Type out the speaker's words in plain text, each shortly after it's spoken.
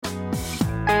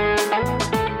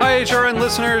HRN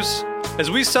listeners.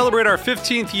 As we celebrate our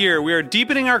 15th year, we are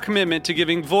deepening our commitment to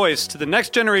giving voice to the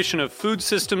next generation of food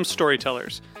systems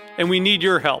storytellers, and we need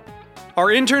your help. Our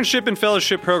internship and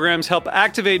fellowship programs help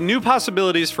activate new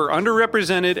possibilities for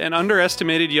underrepresented and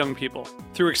underestimated young people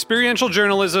through experiential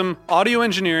journalism, audio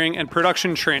engineering, and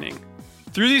production training.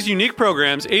 Through these unique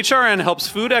programs, HRN helps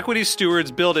food equity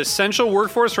stewards build essential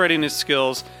workforce readiness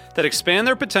skills that expand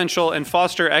their potential and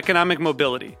foster economic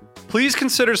mobility. Please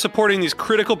consider supporting these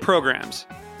critical programs.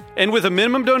 And with a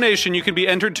minimum donation, you can be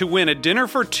entered to win a dinner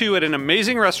for two at an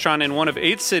amazing restaurant in one of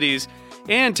 8 cities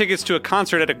and tickets to a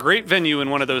concert at a great venue in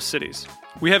one of those cities.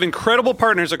 We have incredible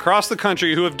partners across the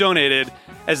country who have donated,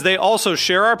 as they also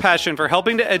share our passion for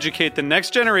helping to educate the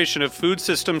next generation of food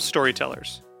systems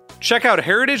storytellers. Check out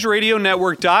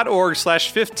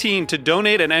heritageradionetwork.org/15 to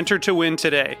donate and enter to win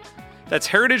today. That's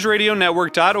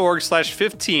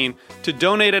heritageradionetwork.org/15 to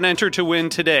donate and enter to win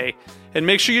today. And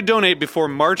make sure you donate before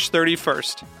March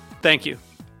 31st. Thank you.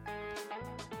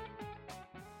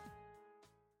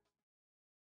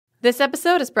 This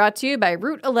episode is brought to you by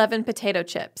Route 11 potato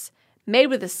chips. Made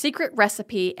with a secret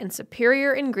recipe and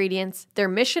superior ingredients, their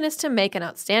mission is to make an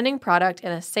outstanding product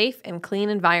in a safe and clean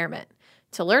environment.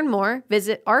 To learn more,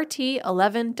 visit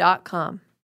rt11.com.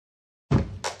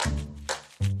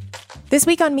 This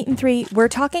week on Meat and Three, we're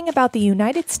talking about the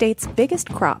United States' biggest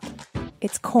crop.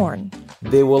 It's corn.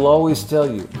 They will always tell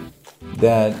you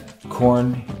that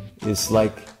corn is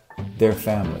like their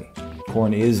family.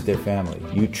 Corn is their family.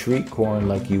 You treat corn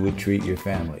like you would treat your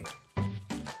family.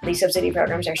 These subsidy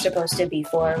programs are supposed to be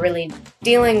for really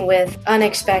dealing with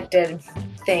unexpected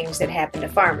things that happen to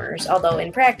farmers, although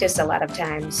in practice, a lot of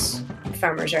times,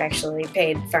 farmers are actually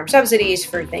paid farm subsidies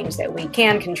for things that we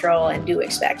can control and do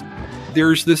expect.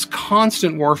 There's this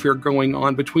constant warfare going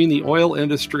on between the oil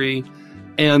industry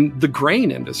and the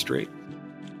grain industry.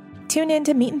 Tune in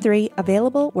to Meat and Three,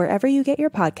 available wherever you get your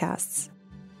podcasts.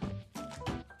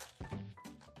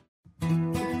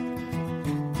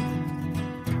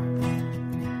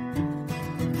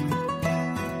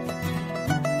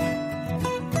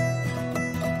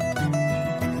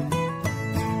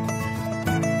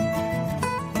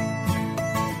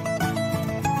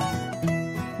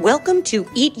 Welcome to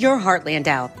Eat Your Heartland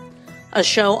Out, a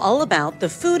show all about the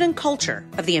food and culture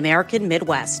of the American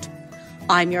Midwest.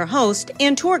 I'm your host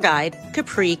and tour guide,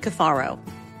 Capri Cafaro.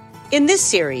 In this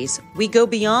series, we go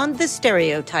beyond the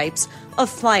stereotypes of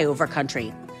flyover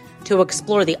country to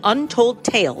explore the untold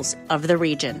tales of the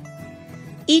region.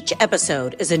 Each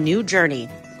episode is a new journey,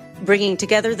 bringing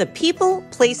together the people,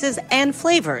 places, and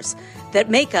flavors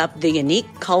that make up the unique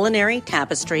culinary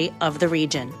tapestry of the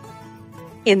region.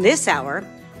 In this hour,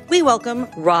 we welcome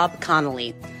Rob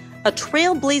Connoley, a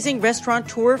trailblazing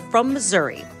restaurateur from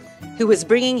Missouri who is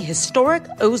bringing historic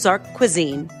Ozark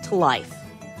cuisine to life.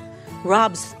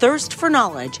 Rob's thirst for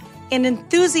knowledge and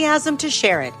enthusiasm to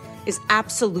share it is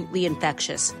absolutely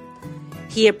infectious.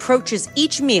 He approaches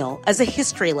each meal as a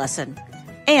history lesson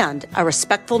and a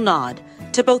respectful nod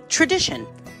to both tradition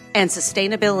and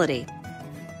sustainability.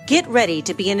 Get ready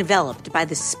to be enveloped by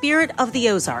the spirit of the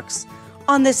Ozarks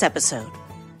on this episode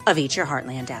of Eat Your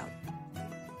Heartland Out.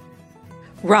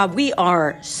 Rob, we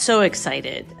are so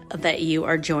excited that you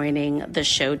are joining the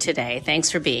show today. Thanks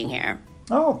for being here.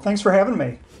 Oh, thanks for having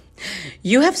me.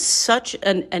 You have such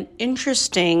an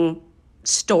interesting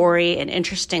story, an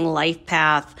interesting life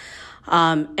path,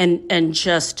 and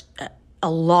just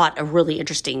a lot of really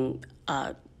interesting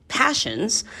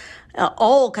passions,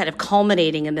 all kind of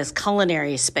culminating in this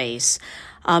culinary space.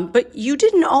 But you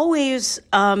didn't always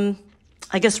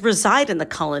reside in the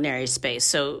culinary space.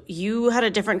 So you had a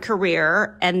different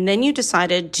career and then you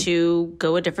decided to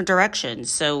go a different direction.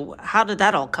 So how did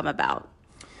that all come about?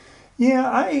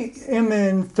 Yeah, I am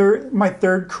in my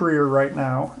third career right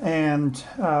now. And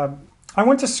I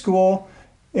went to school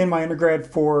in my undergrad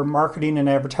for marketing and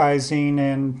advertising,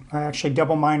 and I actually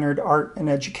double minored art and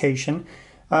education.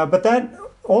 But that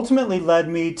ultimately led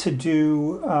me to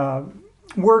do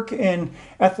work in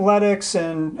athletics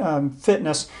and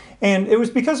fitness. And it was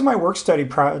because of my work study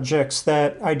projects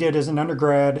that I did as an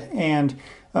undergrad, and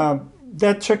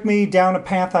that took me down a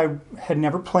path I had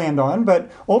never planned on. But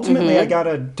ultimately, I got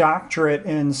a doctorate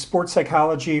in sports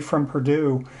psychology from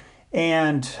Purdue,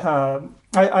 and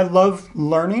I love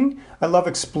learning. I love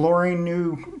exploring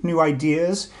new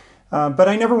ideas. But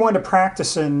I never wanted to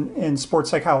practice in sports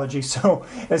psychology. So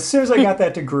as soon as I got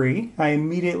that degree, I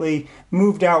immediately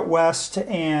moved out west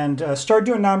and started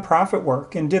doing nonprofit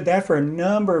work, and did that for a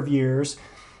number of years.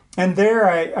 And there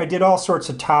I did all sorts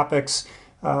of topics,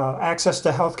 access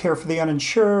to healthcare for the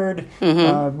uninsured.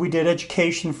 We did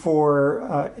education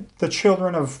for the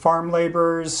children of farm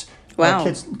laborers.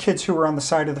 Wow. Kids who were on the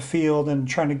side of the field and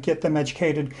trying to get them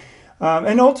educated.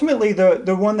 And ultimately,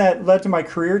 the one that led to my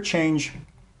career change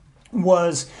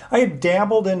was I had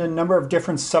dabbled in a number of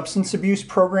different substance abuse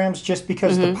programs just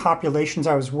because the populations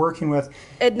I was working with.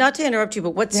 Not to interrupt you,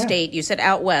 but what state? You said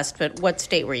out west, but what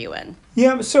state were you in?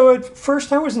 Yeah, so at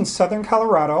first I was in southern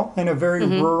Colorado in a very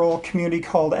rural community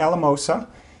called Alamosa.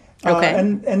 Okay.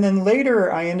 And then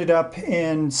later I ended up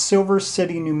in Silver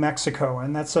City, New Mexico,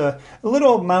 and that's a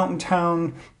little mountain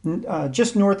town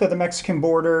just north of the Mexican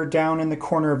border down in the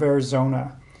corner of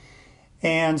Arizona.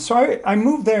 And so I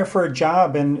moved there for a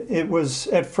job, and it was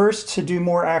at first to do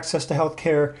more access to health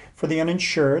care for the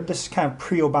uninsured. This is kind of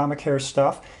pre-Obamacare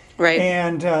stuff. Right.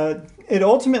 And it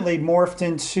ultimately morphed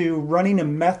into running a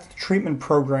meth treatment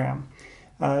program.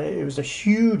 It was a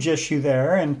huge issue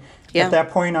there, and at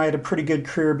that point I had a pretty good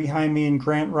career behind me in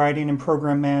grant writing and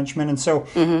program management. And so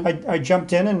I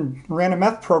jumped in and ran a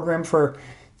meth program for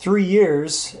 3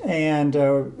 years, and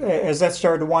as that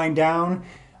started to wind down,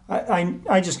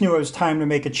 I just knew it was time to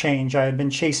make a change. I had been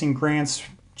chasing grants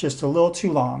just a little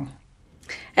too long.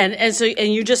 And so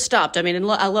you just stopped. I mean, and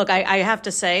look, I have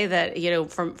to say that,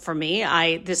 for me,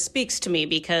 this speaks to me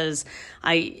because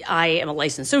I am a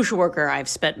licensed social worker. I've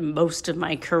spent most of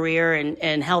my career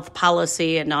in health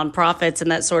policy and nonprofits and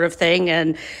that sort of thing,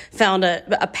 and found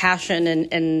a passion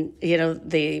in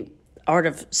the art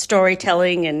of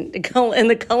storytelling and in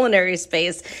the culinary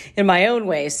space in my own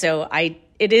way. So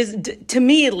it is, to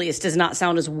me at least, does not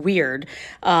sound as weird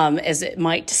as it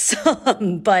might to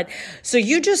some. But so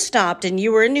you just stopped and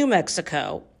you were in New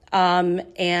Mexico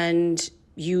and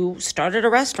you started a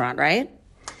restaurant, right?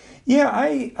 Yeah,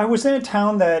 I was in a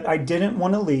town that I didn't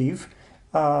want to leave,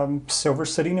 Silver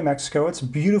City, New Mexico. It's a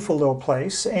beautiful little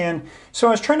place. And so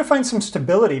I was trying to find some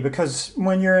stability because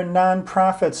when you're in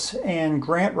nonprofits and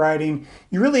grant writing,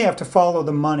 you really have to follow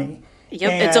the money.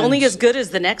 Yep, it's only as good as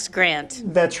the next grant.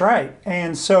 That's right.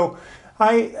 And so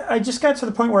I just got to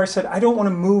the point where I said, I don't want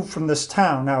to move from this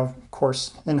town. Now, of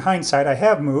course, in hindsight, I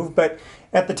have moved, but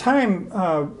at the time,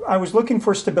 I was looking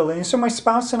for stability. So my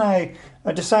spouse and I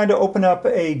decided to open up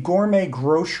a gourmet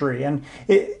grocery. And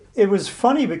it was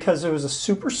funny because it was a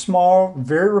super small,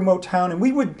 very remote town, and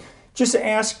we would just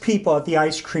ask people at the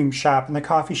ice cream shop and the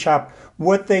coffee shop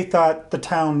what they thought the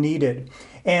town needed.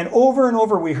 And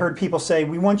over we heard people say,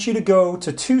 we want you to go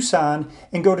to Tucson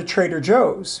and go to Trader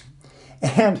Joe's.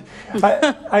 And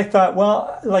I thought,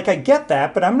 well, I get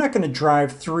that, but I'm not going to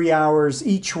drive 3 hours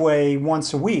each way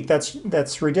once a week.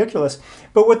 That's ridiculous.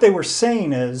 But what they were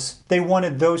saying is they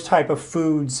wanted those type of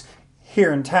foods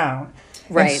here in town.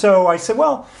 Right. And so I said,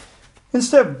 well,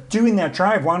 instead of doing that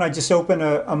drive, why don't I just open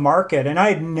a market? And I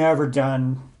had never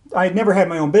had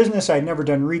my own business. I had never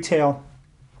done retail.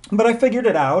 But I figured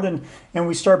it out, and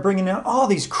we started bringing out all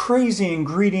these crazy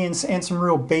ingredients and some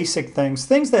real basic things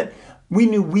that we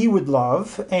knew we would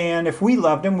love. And if we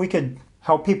loved them, we could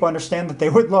help people understand that they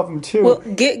would love them too. Well,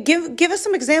 give us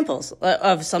some examples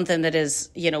of something that is,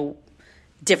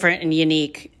 different and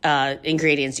unique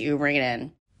ingredients you bring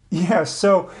in. Yeah,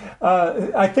 so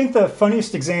I think the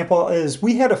funniest example is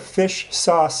we had a fish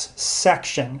sauce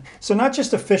section. So not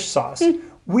just a fish sauce.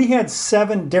 We had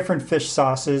 7 different fish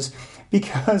sauces,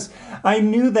 because I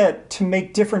knew that to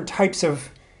make different types of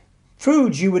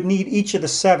foods, you would need each of the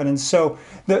 7. And so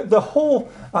the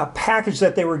whole package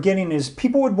that they were getting is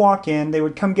people would walk in, they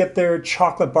would come get their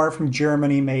chocolate bar from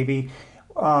Germany maybe,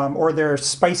 or their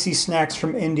spicy snacks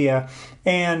from India.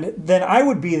 And then I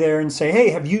would be there and say,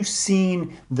 hey, have you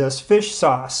seen this fish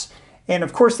sauce? And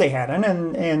of course they hadn't.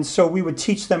 And so we would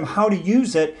teach them how to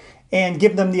use it and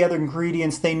give them the other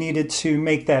ingredients they needed to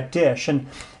make that dish.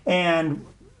 And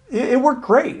it worked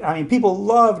great. I mean, people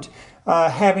loved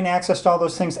having access to all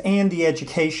those things and the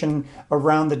education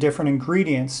around the different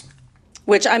ingredients.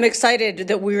 Which I'm excited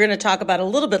that we're going to talk about a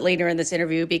little bit later in this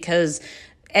interview, because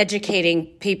educating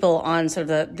people on sort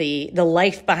of the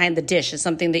life behind the dish is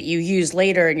something that you use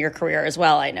later in your career as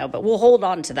well, I know. But we'll hold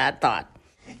on to that thought.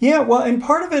 Yeah, well, and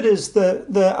part of it is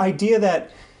the idea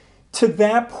that to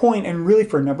that point, and really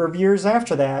for a number of years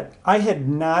after that, I had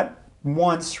not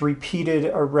once repeated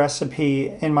a recipe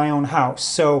in my own house.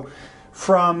 So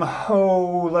from,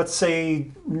 let's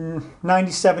say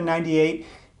 97, 98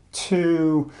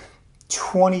 to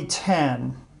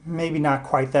 2010, maybe not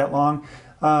quite that long,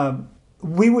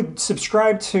 we would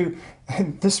subscribe to,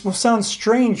 this will sound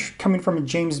strange coming from a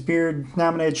James Beard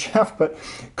nominated chef, but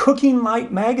Cooking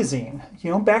Light magazine.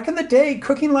 Back in the day,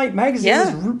 Cooking Light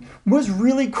magazine was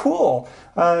really cool.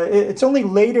 It's only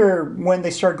later when they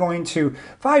start going to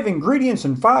 5 ingredients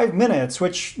in 5 minutes,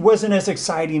 which wasn't as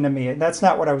exciting to me. That's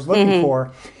not what I was looking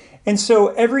for. And so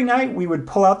every night we would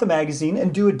pull out the magazine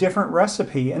and do a different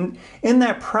recipe. And in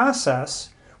that process,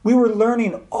 we were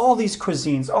learning all these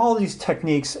cuisines, all these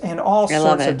techniques, and all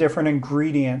sorts of different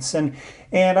ingredients. And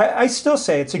I still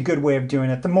say it's a good way of doing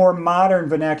it. The more modern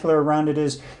vernacular around it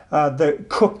is the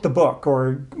cook the book,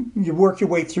 or you work your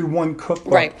way through one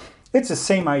cookbook. Right. It's the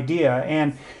same idea.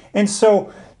 And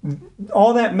so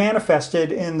all that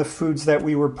manifested in the foods that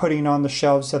we were putting on the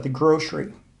shelves at the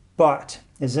grocery. But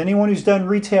as anyone who's done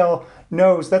retail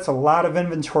knows, that's a lot of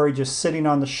inventory just sitting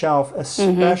on the shelf,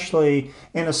 especially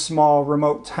in a small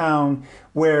remote town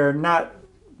where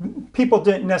people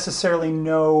didn't necessarily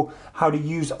know how to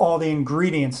use all the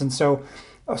ingredients. And so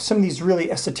some of these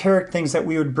really esoteric things that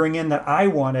we would bring in that I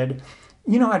wanted,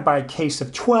 I'd buy a case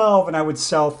of 12 and I would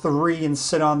sell 3 and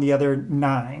sit on the other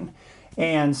 9.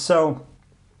 And so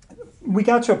we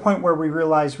got to a point where we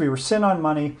realized we were sitting on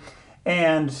money.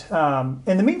 And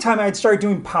in the meantime, I'd started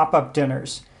doing pop-up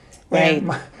dinners. Right. And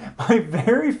my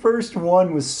very first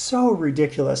one was so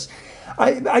ridiculous.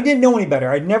 I didn't know any better.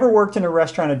 I'd never worked in a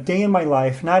restaurant a day in my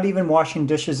life, not even washing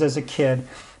dishes as a kid.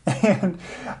 And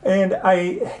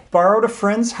I borrowed a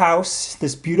friend's house,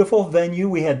 this beautiful venue.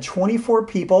 We had 24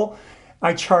 people.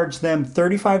 I charged them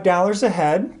 $35 a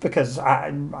head because I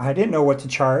didn't know what to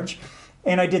charge.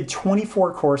 And I did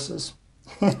 24 courses.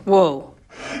 Whoa.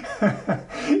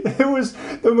 It was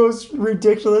the most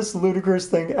ridiculous, ludicrous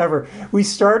thing ever. We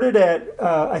started at,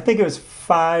 I think it was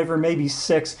 5 or maybe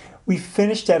 6. We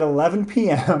finished at 11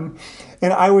 p.m.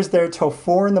 and I was there till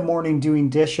 4 in the morning doing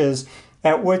dishes,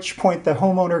 at which point the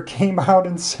homeowner came out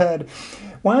and said,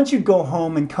 "Why don't you go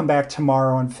home and come back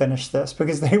tomorrow and finish this?"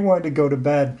 Because they wanted to go to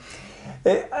bed.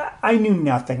 I knew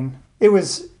nothing. It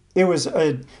was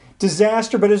a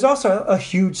disaster, but it was also a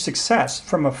huge success.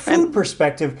 From a food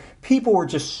perspective, people were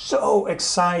just so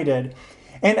excited.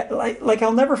 And like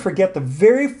I'll never forget the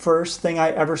very first thing I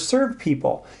ever served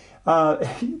people.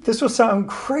 This will sound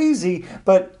crazy,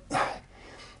 but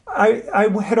I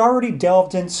had already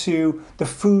delved into the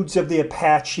foods of the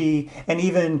Apache, and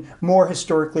even more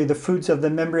historically, the foods of the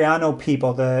Membriano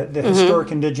people, the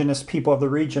historic indigenous people of the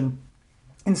region.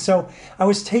 And so I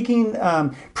was taking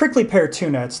prickly pear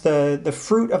tuna. It's the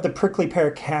fruit of the prickly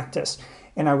pear cactus.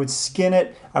 And I would skin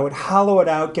it. I would hollow it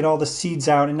out, get all the seeds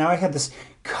out. And now I had this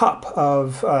cup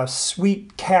of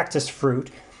sweet cactus fruit.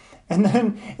 And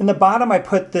then in the bottom, I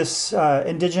put this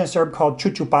indigenous herb called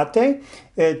chuchupate.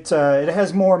 It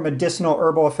has more medicinal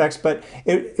herbal effects, but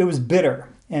it was bitter.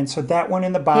 And so that one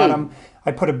in the bottom,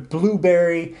 I put a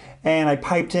blueberry, and I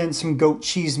piped in some goat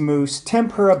cheese mousse,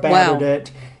 tempura battered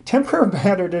it. Tempura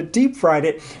battered it, deep fried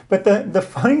it. But the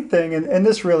funny thing, and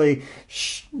this really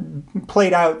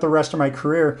played out the rest of my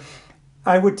career,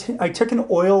 I took an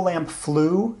oil lamp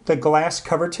flue, the glass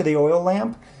cover to the oil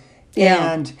lamp,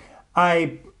 and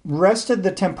I rested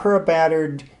the tempura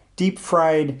battered, deep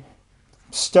fried,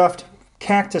 stuffed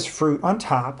cactus fruit on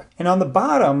top. And on the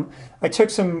bottom, I took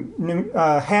some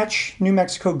Hatch, New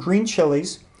Mexico green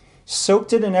chilies,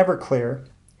 soaked it in Everclear,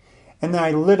 and then I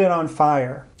lit it on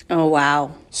fire. Oh,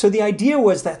 wow. So the idea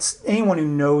was that anyone who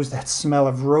knows that smell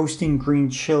of roasting green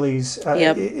chilies,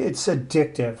 it's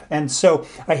addictive. And so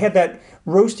I had that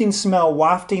roasting smell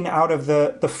wafting out of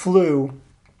the flue,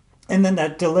 and then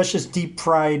that delicious deep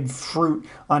fried fruit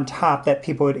on top that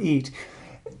people would eat.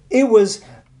 It was,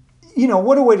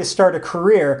 what a way to start a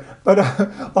career. But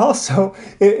also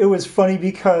it was funny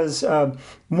because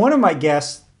one of my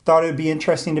guests thought it would be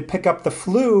interesting to pick up the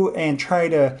flue and try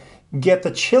to get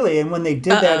the chili, and when they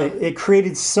did that, it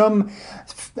created some,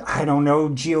 I don't know,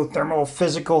 geothermal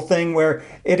physical thing where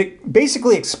it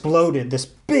basically exploded. This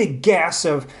big gas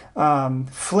of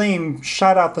flame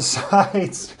shot out the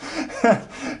sides,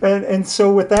 and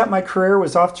so with that, my career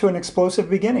was off to an explosive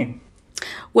beginning.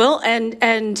 Well, and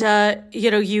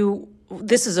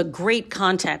this is a great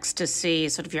context to see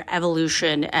sort of your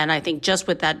evolution. And I think just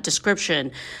with that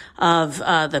description of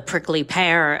the prickly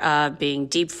pear being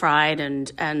deep fried and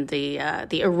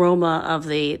the aroma of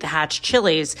the Hatch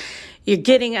chilies, we're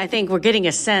getting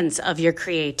a sense of your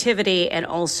creativity and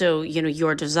also,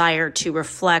 your desire to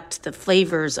reflect the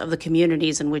flavors of the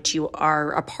communities in which you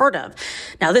are a part of.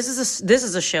 Now, this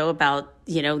is a show about,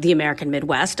 the American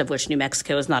Midwest, of which New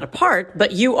Mexico is not a part,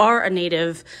 but you are a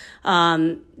native,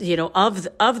 of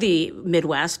the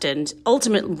Midwest, and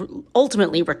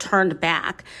ultimately returned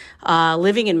back,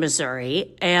 living in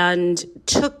Missouri, and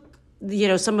took,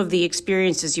 some of the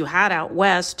experiences you had out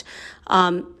west,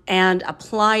 and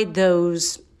applied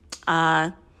those,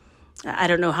 I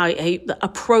don't know how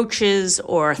approaches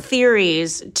or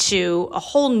theories to a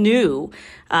whole new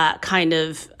kind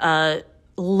of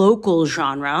local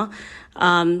genre,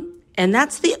 and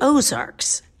that's the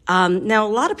Ozarks. Now,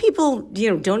 a lot of people,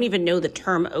 don't even know the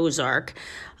term Ozark.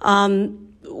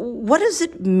 What does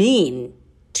it mean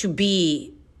to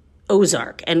be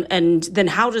Ozark? And then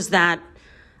how does that,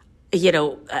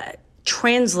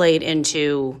 translate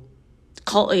into,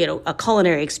 a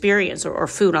culinary experience or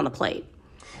food on the plate?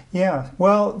 Yeah,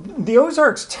 well, the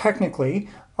Ozarks technically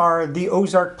are the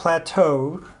Ozark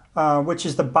Plateau, which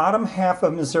is the bottom half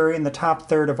of Missouri and the top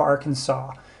third of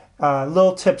Arkansas.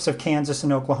 Little tips of Kansas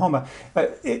and Oklahoma.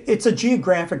 It's a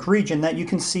geographic region that you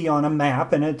can see on a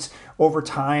map, and it's over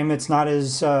time, it's not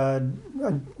as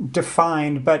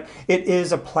defined, but it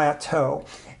is a plateau.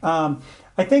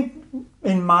 I think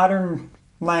in modern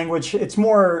language, it's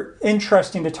more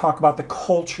interesting to talk about the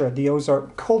culture, the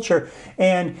Ozark culture.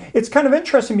 And it's kind of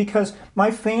interesting because my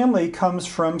family comes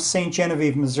from St.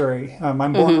 Genevieve, Missouri.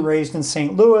 I'm born and raised in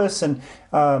St. Louis,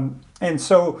 and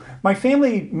so my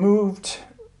family moved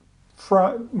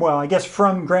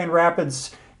from Grand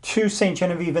Rapids to St.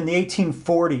 Genevieve in the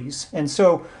 1840s. And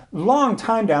so long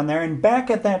time down there. And back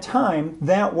at that time,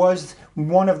 that was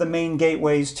one of the main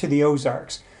gateways to the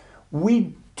Ozarks.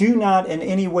 We do not in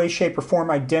any way, shape, or form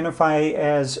identify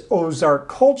as Ozark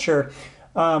culture,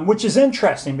 which is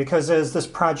interesting because as this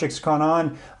project's gone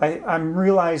on, I'm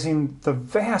realizing the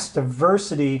vast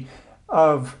diversity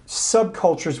of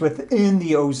subcultures within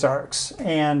the Ozarks,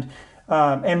 and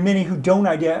many who don't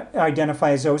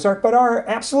identify as Ozark, but are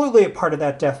absolutely a part of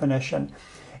that definition.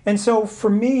 And so for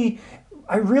me,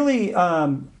 I really,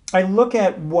 I look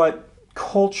at what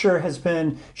culture has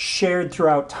been shared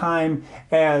throughout time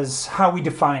as how we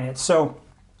define it. So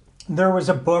there was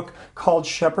a book called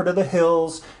Shepherd of the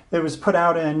Hills. It was put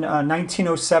out in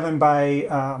 1907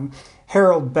 by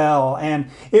Harold Bell. And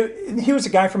he was a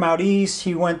guy from out east.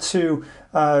 He went to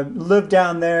live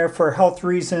down there for health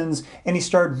reasons, and he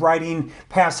started writing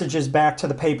passages back to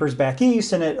the papers back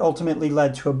east, and it ultimately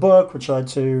led to a book, which led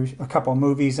to a couple of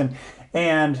movies.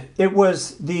 And it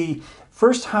was the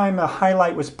first time a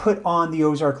highlight was put on the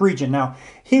Ozark region. Now,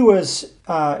 he was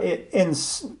in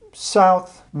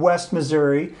southwest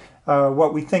Missouri,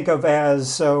 what we think of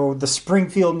as the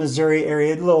Springfield, Missouri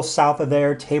area, a little south of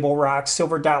there, Table Rock,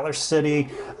 Silver Dollar City,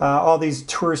 all these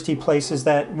touristy places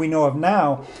that we know of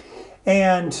now.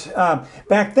 And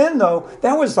back then, though,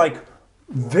 that was like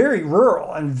very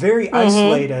rural and very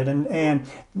isolated, and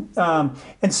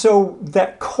so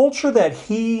that culture that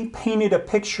he painted a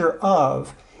picture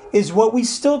of is what we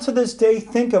still to this day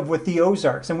think of with the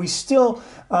Ozarks, and we still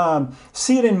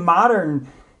see it in modern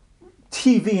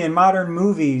TV and modern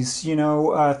movies.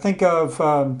 Think of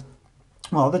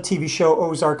the TV show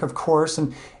Ozark, of course,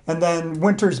 and then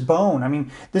Winter's Bone. I mean,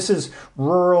 this is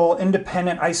rural,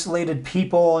 independent, isolated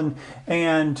people,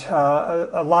 and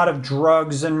a lot of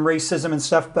drugs and racism and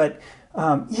stuff. But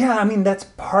that's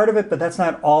part of it, but that's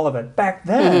not all of it. Back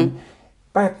then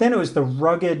it was the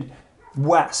rugged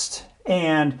West.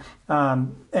 And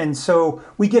so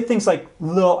we get things like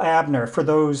Lil Abner, for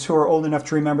those who are old enough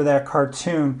to remember that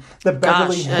cartoon. The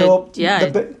Beverly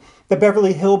the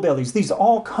Beverly Hillbillies. These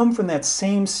all come from that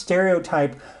same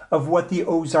stereotype of what the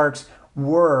Ozarks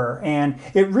were, and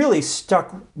it really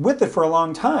stuck with it for a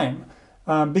long time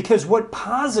because what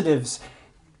positives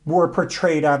were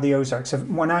portrayed out of the Ozarks?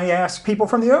 When I ask people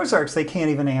from the Ozarks, they can't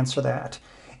even answer that.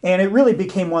 And it really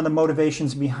became one of the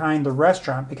motivations behind the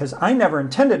restaurant, because I never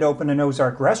intended to open an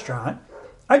Ozark restaurant.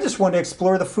 I just wanted to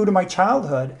explore the food of my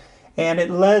childhood. And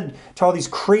it led to all these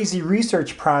crazy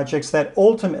research projects that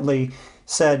ultimately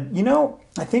said,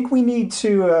 I think we need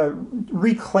to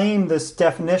reclaim this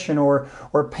definition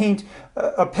or paint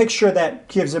a picture that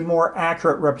gives a more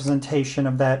accurate representation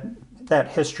of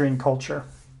that history and culture.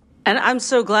 And I'm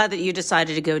so glad that you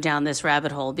decided to go down this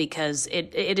rabbit hole, because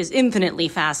it is infinitely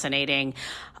fascinating,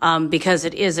 because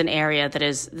it is an area that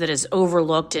is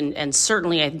overlooked, and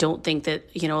certainly I don't think that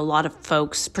a lot of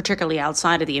folks, particularly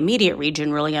outside of the immediate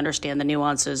region, really understand the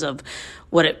nuances of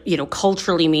what it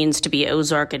culturally means to be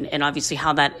Ozark, and obviously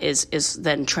how that is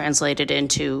then translated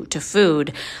into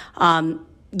food.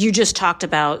 You just talked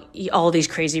about all these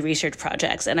crazy research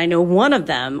projects, and I know one of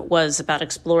them was about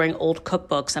exploring old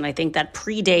cookbooks, and I think that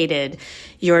predated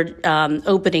your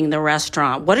opening the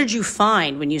restaurant. What did you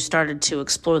find when you started to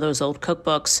explore those old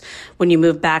cookbooks when you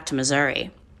moved back to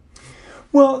Missouri?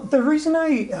 Well, the reason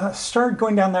I started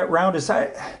going down that route is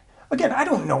I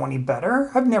don't know any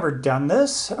better. I've never done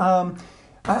this.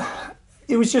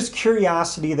 It was just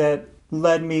curiosity that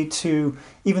led me to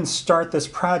even start this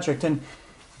project.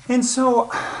 And so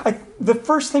the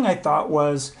first thing I thought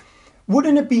was,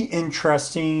 wouldn't it be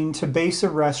interesting to base a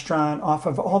restaurant off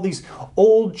of all these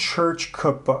old church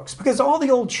cookbooks? Because all the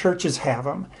old churches have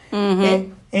them.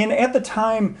 And at the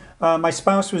time, my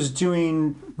spouse was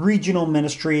doing regional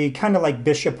ministry, kind of like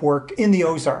bishop work in the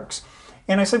Ozarks.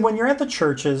 And I said, when you're at the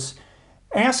churches,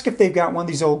 ask if they've got one of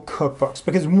these old cookbooks,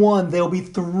 because one, they'll be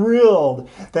thrilled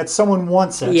that someone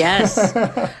wants it. Yes.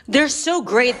 They're so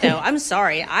great, though. I'm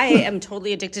sorry. I am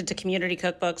totally addicted to community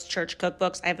cookbooks, church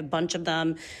cookbooks. I have a bunch of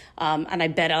them. And I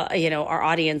bet, our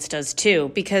audience does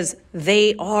too, because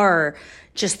they are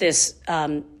just this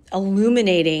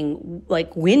illuminating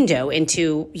window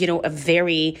into, a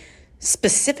very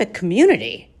specific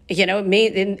community.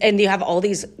 And you have all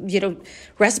these,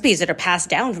 recipes that are passed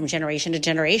down from generation to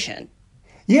generation.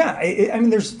 Yeah, I mean,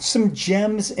 there's some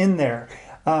gems in there.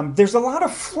 There's a lot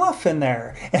of fluff in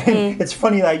there. And it's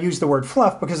funny that I use the word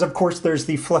fluff because, of course, there's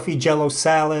the fluffy Jell-O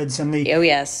salads and the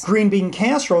green bean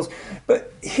casseroles.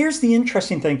 But here's the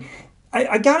interesting thing.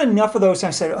 I got enough of those and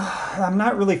I said, I'm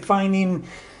not really finding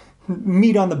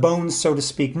meat on the bones, so to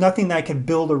speak. Nothing that I could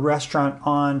build a restaurant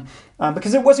on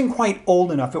because it wasn't quite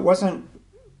old enough. It wasn't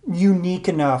unique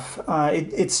enough.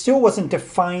 It still wasn't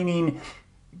defining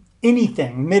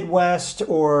anything, Midwest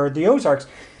or the Ozarks.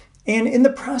 And in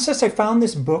the process, I found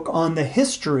this book on the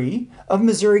history of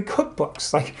Missouri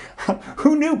cookbooks. Like,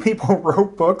 who knew people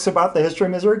wrote books about the history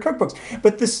of Missouri cookbooks?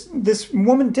 But this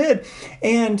woman did.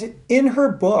 And in her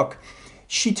book,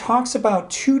 she talks about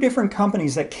two different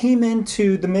companies that came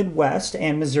into the Midwest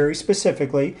and Missouri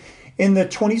specifically in the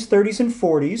 20s, 30s, and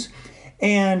 40s.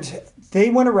 And they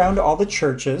went around to all the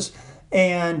churches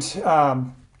and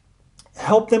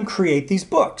help them create these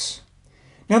books.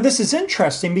 Now, this is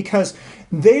interesting because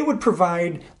they would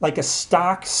provide like a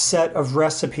stock set of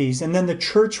recipes, and then the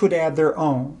church would add their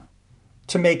own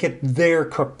to make it their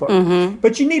cookbook.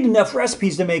 But you need enough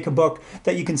recipes to make a book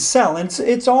that you can sell, and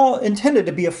it's all intended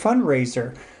to be a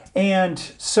fundraiser. And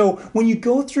so when you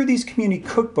go through these community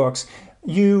cookbooks,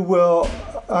 you will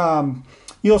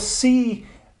you'll see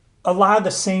a lot of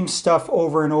the same stuff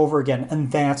over and over again,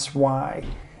 and that's why.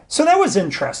 So that was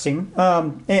interesting,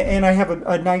 and I have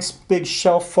a nice big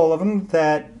shelf full of them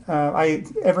that I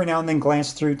every now and then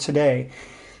glance through today.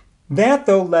 That,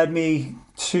 though, led me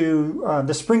to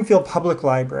the Springfield Public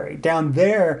Library. Down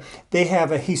there, they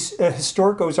have a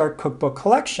historic Ozark cookbook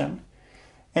collection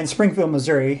in Springfield,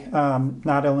 Missouri,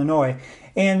 not Illinois.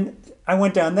 And I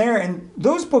went down there, and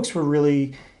those books were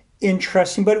really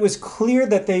interesting, but it was clear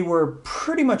that they were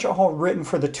pretty much all written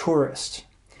for the tourist.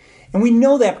 And we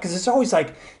know that because it's always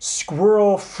like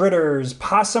squirrel fritters,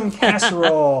 possum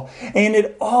casserole, and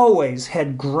it always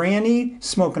had Granny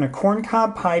smoking a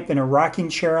corncob pipe in a rocking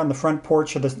chair on the front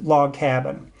porch of the log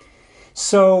cabin.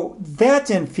 So that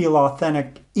didn't feel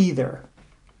authentic either.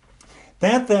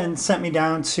 That then sent me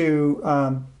down to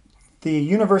the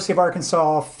University of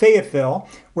Arkansas, Fayetteville,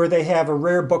 where they have a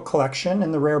rare book collection.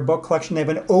 In the rare book collection, they have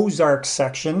an Ozark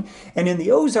section. And in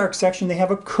the Ozark section, they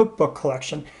have a cookbook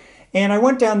collection. And I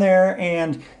went down there,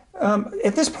 and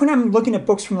at this point, I'm looking at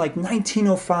books from like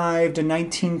 1905 to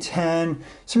 1910.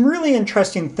 Some really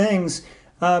interesting things,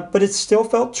 but it still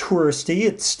felt touristy.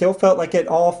 It still felt like it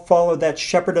all followed that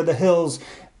Shepherd of the Hills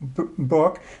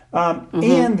book.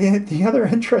 And the other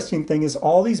interesting thing is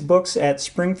all these books at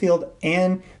Springfield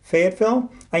and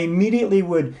Fayetteville, I immediately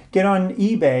would get on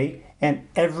eBay, and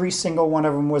every single one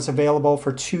of them was available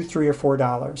for $2, $3, or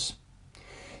 $4.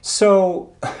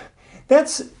 So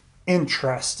that's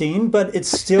interesting, but it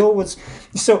still was.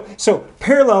 So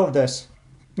parallel to this,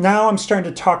 now I'm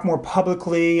starting to talk more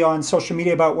publicly on social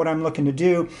media about what I'm looking to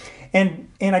do. And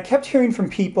I kept hearing from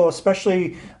people,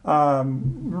 especially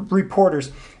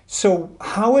reporters, so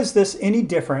how is this any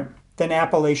different than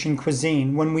Appalachian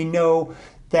cuisine when we know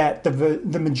that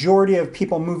the majority of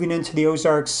people moving into the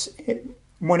Ozarks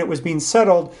when it was being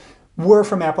settled were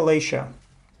from Appalachia?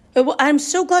 Well, I'm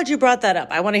so glad you brought that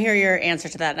up. I want to hear your answer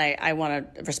to that, and I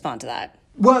want to respond to that.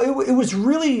 Well, it was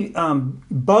really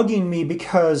bugging me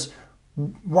because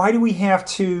why do we have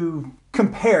to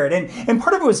compare it? And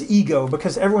part of it was ego,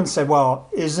 because everyone said, well,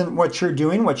 isn't what you're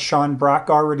doing what Sean Brock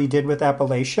already did with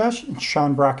Appalachia?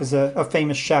 Sean Brock is a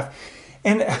famous chef.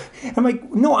 And I'm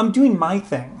like, no, I'm doing my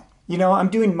thing. I'm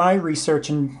doing my research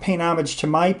and paying homage to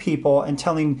my people and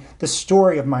telling the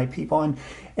story of my people.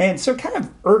 And so it kind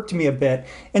of irked me a bit.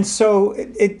 And so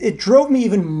it drove me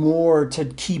even more to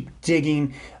keep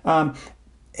digging.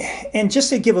 And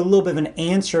just to give a little bit of an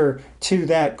answer to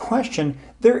that question,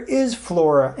 there is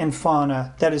flora and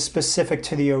fauna that is specific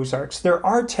to the Ozarks. There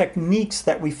are techniques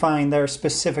that we find that are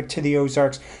specific to the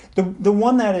Ozarks. The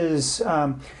one that is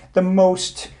the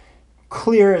most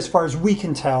clear as far as we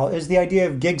can tell is the idea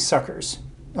of gig suckers.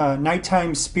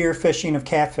 nighttime spearfishing of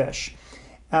catfish.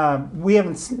 We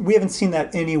haven't seen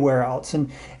that anywhere else,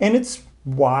 and it's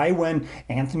why when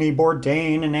Anthony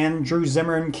Bourdain and Andrew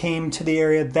Zimmern came to the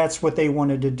area, that's what they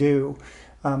wanted to do.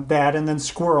 That and then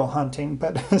squirrel hunting,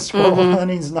 but squirrel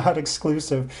hunting is not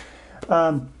exclusive.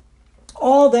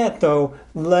 All that, though,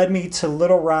 led me to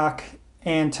Little Rock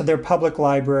and to their public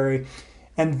library,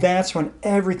 and that's when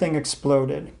everything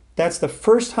exploded. That's the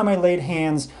first time I laid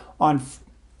hands on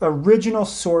original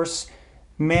source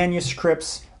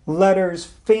manuscripts, letters,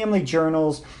 family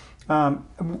journals.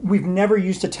 We've never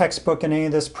used a textbook in any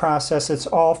of this process. It's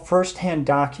all firsthand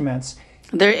documents.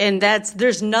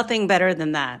 There's nothing better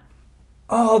than that.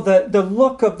 Oh, the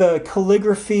look of the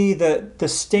calligraphy, the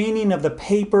staining of the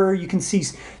paper. You can see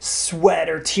sweat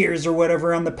or tears or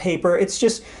whatever on the paper. It's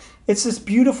this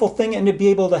beautiful thing, and to be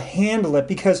able to handle it,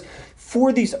 because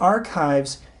for these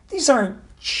archives, these aren't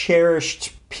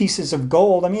cherished pieces of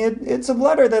gold. I mean, it's a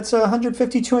letter that's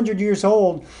 150, 200 years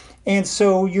old, and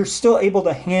so you're still able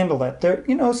to handle it.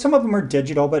 Some of them are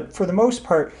digital, but for the most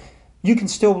part, you can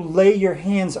still lay your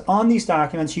hands on these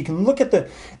documents. You can look at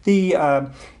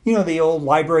the old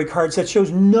library cards that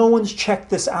shows no one's checked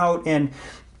this out in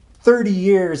 30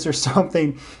 years or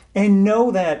something, and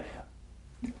know that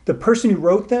the person who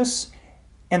wrote this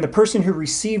and the person who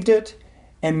received it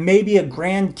and maybe a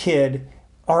grandkid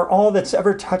are all that's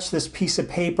ever touched this piece of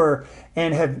paper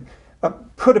and have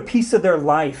put a piece of their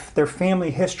life, their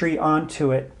family history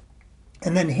onto it.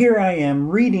 And then here I am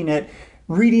reading it,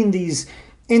 reading these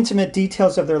intimate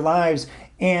details of their lives,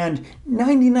 and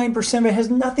 99% of it has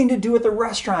nothing to do with the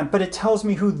restaurant, but it tells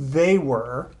me who they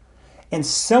were. And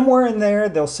somewhere in there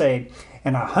they'll say,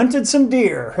 and I hunted some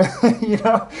deer,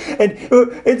 and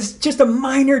it's just a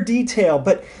minor detail.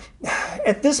 But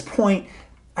at this point,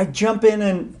 I jump in,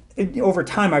 and over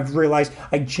time I've realized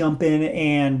I jump in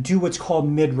and do what's called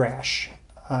midrash.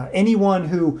 Anyone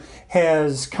who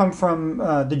has come from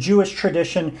the Jewish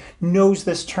tradition knows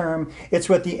this term. It's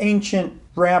what the ancient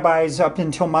rabbis up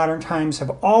until modern times have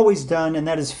always done, and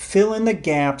that is fill in the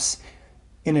gaps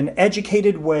in an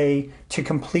educated way to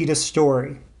complete a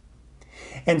story.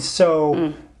 And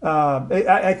so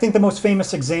I think the most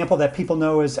famous example that people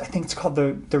know is, I think it's called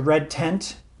the red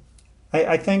tent,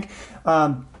 I think.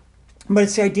 But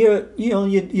it's the idea,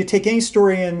 you take any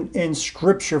story in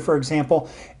Scripture, for example,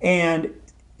 and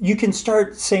you can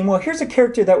start saying, well, here's a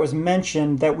character that was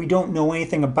mentioned that we don't know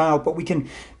anything about, but we can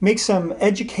make some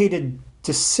educated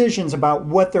decisions about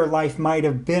what their life might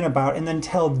have been about, and then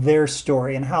tell their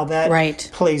story and how that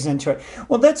plays into it.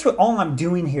 Well, that's what all I'm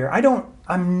doing here.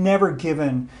 I'm never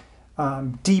given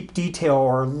deep detail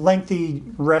or lengthy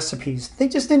recipes. They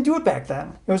just didn't do it back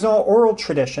then. It was all oral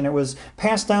tradition. It was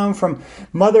passed down from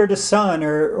mother to son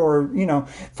or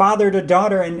father to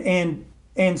daughter,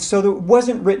 and so it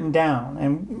wasn't written down.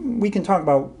 And we can talk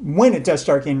about when it does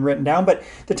start getting written down, but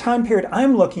the time period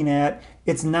I'm looking at,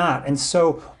 it's not. And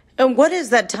so... And what is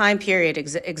that time period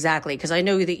exactly? Because I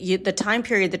know that the time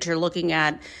period that you're looking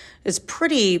at is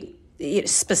pretty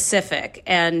specific.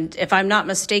 And if I'm not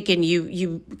mistaken,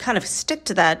 you kind of stick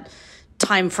to that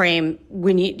time frame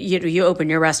when you open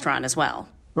your restaurant as well.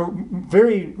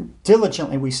 Very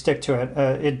diligently we stick to it.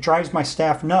 It drives my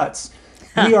staff nuts.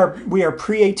 We are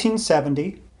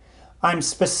pre-1870. I'm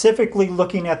specifically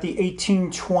looking at the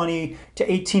 1820 to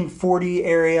 1840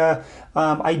 area.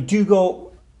 I do go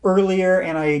earlier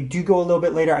and I do go a little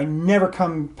bit later. I never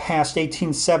come past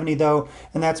 1870 though,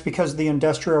 and that's because of the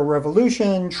Industrial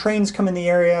Revolution. Trains come in the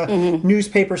area,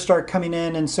 newspapers start coming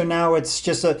in, and so now it's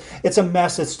just it's a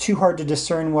mess. It's too hard to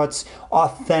discern what's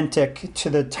authentic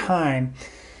to the time.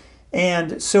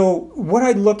 And so what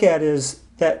I look at is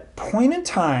that point in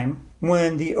time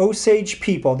when the Osage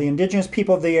people, the indigenous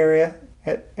people of the area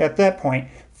at that point,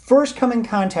 first come in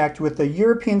contact with the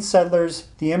European settlers,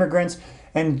 the immigrants,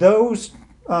 and those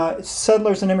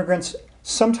settlers and immigrants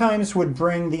sometimes would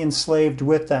bring the enslaved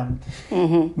with them.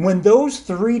 When those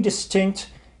three distinct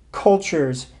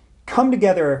cultures come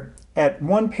together at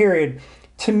one period,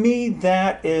 to me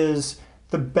that is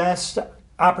the best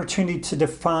opportunity to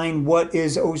define what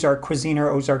is Ozark cuisine or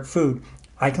Ozark food.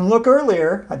 I can look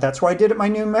earlier, that's why I did at my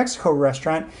New Mexico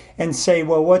restaurant, and say,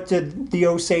 well, what did the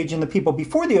Osage and the people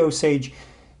before the Osage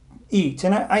eat?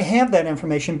 And I have that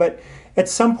information, but at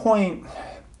some point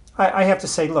I have to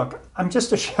say, look, I'm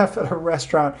just a chef at a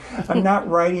restaurant. I'm not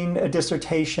writing a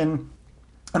dissertation.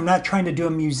 I'm not trying to do a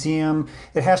museum.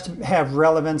 It has to have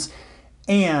relevance.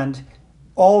 And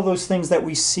all those things that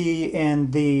we see in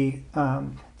the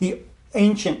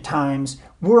ancient times,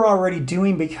 we're already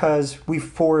doing because we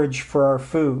forage for our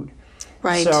food.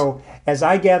 Right. So as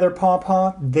I gather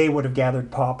pawpaw, they would have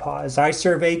gathered pawpaw. As I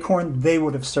serve acorn, they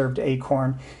would have served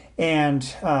acorn. And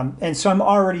so I'm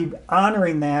already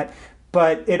honoring that,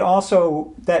 but it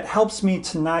also, that helps me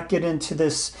to not get into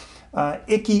this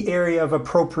icky area of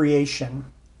appropriation.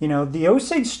 The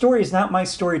Osage story is not my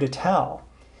story to tell.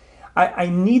 I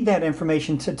need that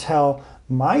information to tell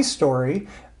my story,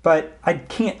 but I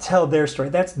can't tell their story.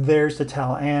 That's theirs to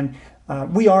tell. And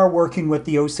we are working with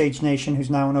the Osage Nation, who's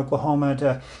now in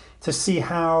Oklahoma, to see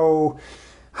how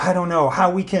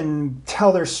we can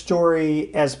tell their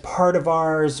story as part of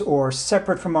ours or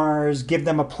separate from ours, give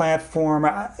them a platform.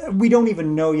 We don't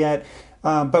even know yet,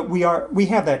 but we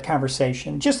have that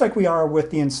conversation, just like we are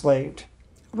with the enslaved.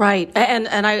 Right.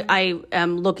 And I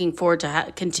am looking forward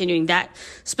to continuing that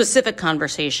specific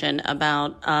conversation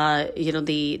about,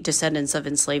 the descendants of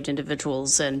enslaved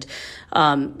individuals and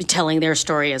telling their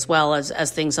story as well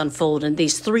as things unfold. And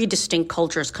these three distinct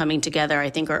cultures coming together, I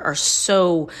think, are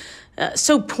so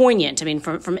poignant. I mean,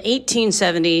 from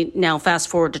 1870, now fast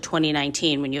forward to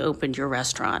 2019 when you opened your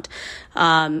restaurant.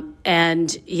 And,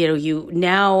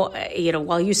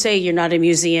 while you say you're not a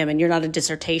museum and you're not a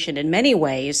dissertation, in many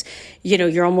ways,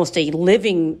 you're almost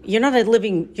you're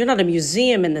not a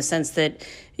museum in the sense that,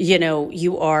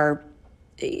 you are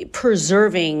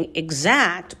preserving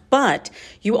exact, but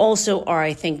you also are,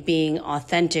 I think, being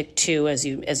authentic to, as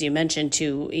you mentioned,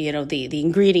 to, the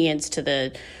ingredients, to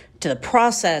the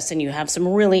process, and you have some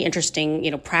really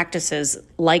interesting, practices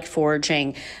like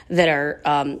foraging that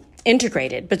are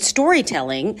integrated. But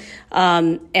storytelling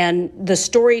and the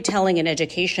storytelling and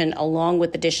education along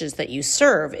with the dishes that you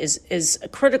serve is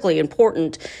critically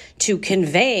important to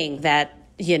conveying that,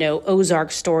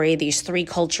 Ozark story, these three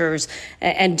cultures,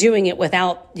 and doing it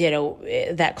without,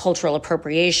 that cultural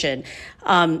appropriation.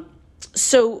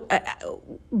 So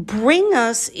bring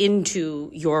us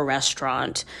into your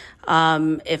restaurant.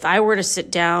 If I were to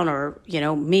sit down, or,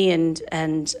 me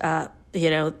and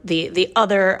the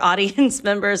other audience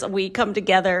members, we come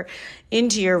together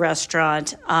into your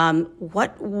restaurant,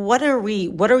 what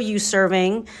are you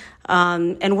serving?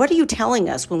 And what are you telling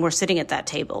us when we're sitting at that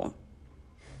table?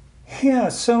 Yeah.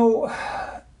 So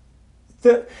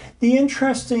the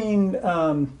interesting,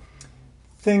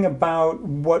 thing about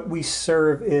what we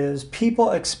serve is people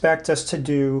expect us to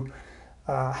do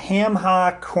ham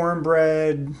hock,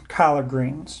 cornbread, collard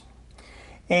greens.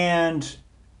 And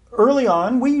early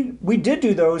on, we did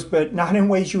do those, but not in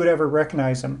ways you would ever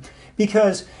recognize them.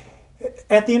 Because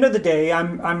at the end of the day,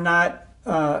 I'm not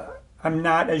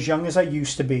as young as I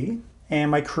used to be, and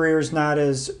my career is not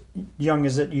as young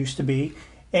as it used to be.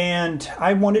 And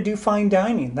I want to do fine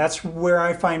dining. That's where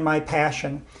I find my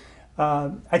passion.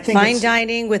 I think fine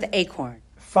dining with acorn.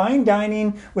 Fine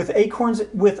dining with acorns,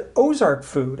 with Ozark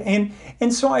food. And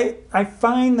so I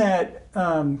find that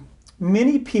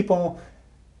many people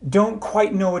don't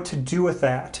quite know what to do with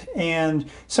that. And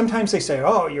sometimes they say,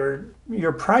 oh,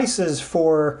 your prices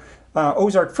for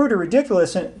Ozark food are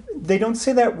ridiculous. And they don't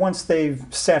say that once they've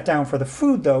sat down for the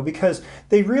food, though, because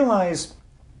they realize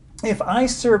if I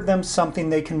serve them something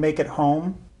they can make at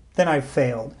home, then I've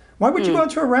failed. Why would you go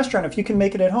to a restaurant if you can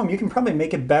make it at home? You can probably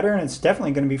make it better, and it's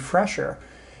definitely going to be fresher.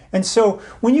 And so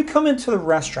when you come into the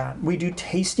restaurant, we do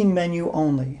tasting menu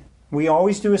only. We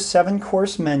always do a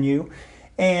 7-course menu,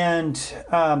 and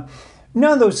none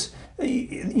of those,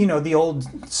 the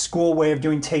old school way of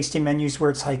doing tasting menus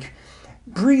where it's like,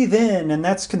 breathe in, and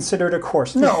that's considered a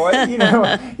course. No,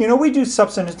 we do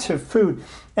substantive food.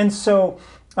 And so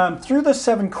through the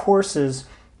 7 courses,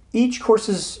 each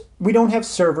course we don't have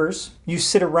servers. You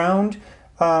sit around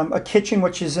a kitchen,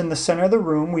 which is in the center of the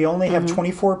room. We only have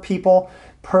 24 people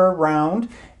per round.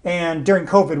 And during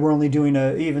COVID, we're only doing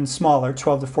even smaller,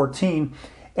 12 to 14.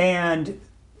 And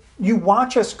you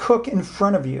watch us cook in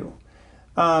front of you.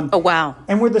 Oh, wow.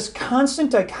 And we're this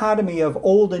constant dichotomy of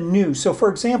old and new. So, for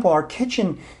example, our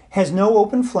kitchen has no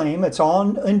open flame. It's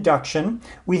all induction.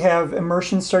 We have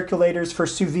immersion circulators for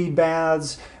sous vide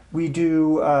baths. We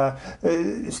do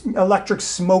electric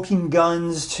smoking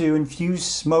guns to infuse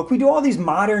smoke. We do all these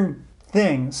modern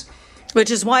things.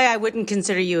 Which is why I wouldn't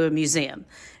consider you a museum,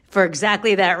 for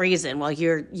exactly that reason. While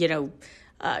you're,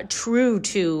 true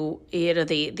to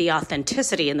the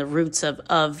authenticity and the roots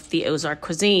of the Ozark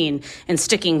cuisine, and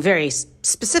sticking very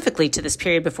specifically to this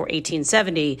period before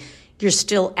 1870, you're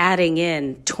still adding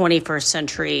in 21st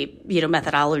century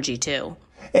methodology too,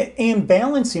 and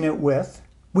balancing it with.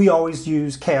 We always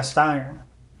use cast iron.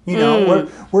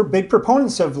 We're big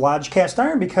proponents of lodge cast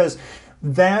iron because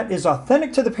that is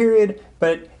authentic to the period,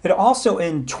 but it also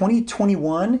in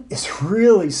 2021 is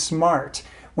really smart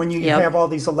when you have all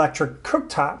these electric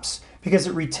cooktops because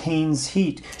it retains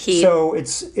heat. So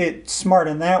it's smart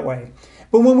in that way.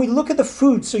 But when we look at the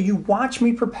food, so you watch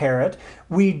me prepare it,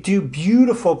 we do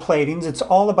beautiful platings. It's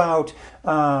all about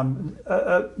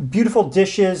beautiful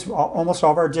dishes. Almost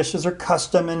all of our dishes are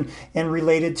custom and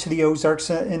related to the Ozarks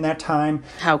in that time.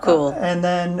 How cool. And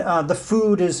then the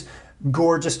food is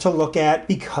gorgeous to look at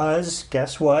because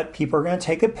guess what? People are going to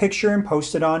take a picture and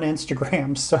post it on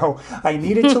Instagram. So I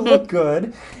need it to look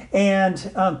good. And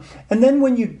then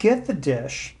when you get the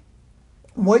dish,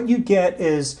 what you get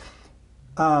is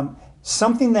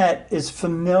something that is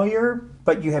familiar,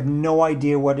 but you have no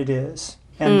idea what it is.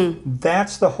 And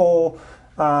that's the whole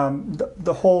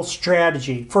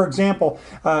strategy. For example,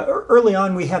 early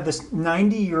on we had this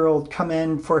 90-year-old come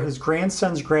in for his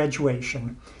grandson's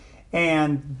graduation.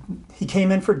 And he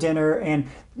came in for dinner, and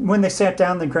when they sat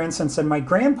down, the grandson said, "My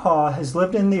grandpa has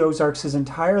lived in the Ozarks his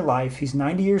entire life. He's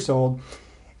 90 years old,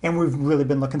 and we've really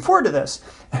been looking forward to this."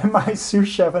 And my sous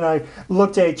chef and I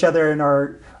looked at each other, and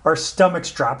our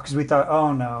stomachs dropped because we thought,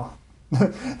 oh no,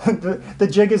 the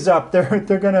jig is up. They're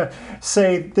going to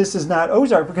say this is not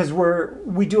Ozark because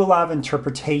we do a lot of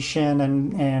interpretation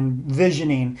and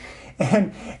visioning.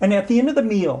 And at the end of the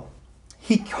meal,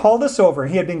 he called us over.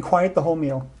 He had been quiet the whole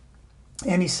meal.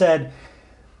 And he said,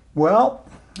 "Well,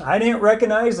 I didn't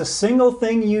recognize a single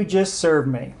thing you just served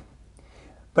me,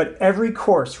 but every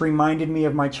course reminded me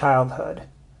of my childhood."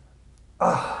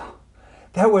 Oh,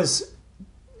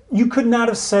 you could not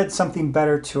have said something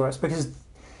better to us, because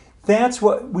that's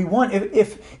what we want.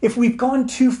 If we've gone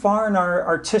too far in our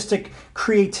artistic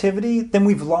creativity, then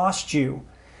we've lost you.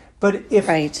 But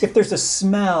if there's a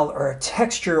smell or a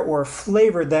texture or a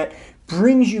flavor that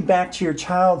brings you back to your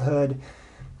childhood,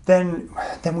 then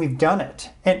we've done it.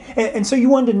 And so you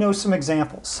wanted to know some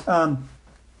examples.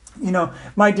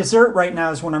 My dessert right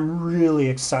now is one I'm really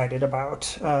excited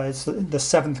about. It's the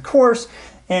 7th course,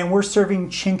 and we're serving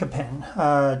chinkapin.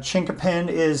 Chinkapin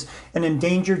is an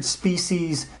endangered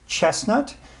species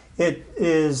chestnut. It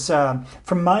is,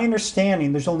 from my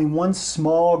understanding, there's only one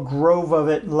small grove of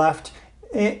it left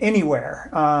anywhere.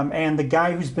 And the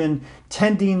guy who's been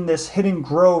tending this hidden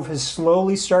grove has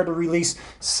slowly started to release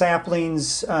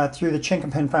saplings through the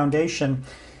Chinkapin Foundation.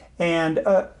 And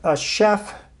a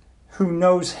chef who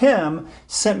knows him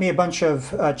sent me a bunch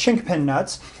of chinkapin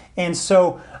nuts. And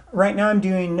so right now I'm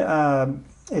doing,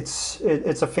 it's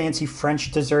a fancy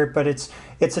French dessert, but it's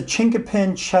a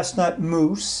chinkapin chestnut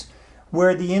mousse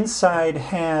where the inside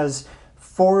has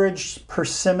foraged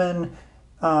persimmon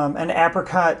and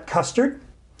apricot custard,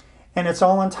 and it's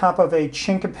all on top of a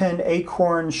chinkapin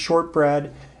acorn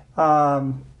shortbread,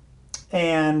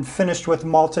 and finished with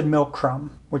malted milk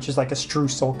crumb, which is like a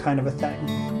streusel kind of a thing.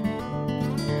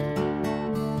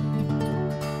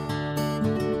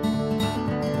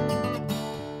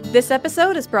 This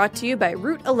episode is brought to you by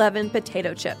Route 11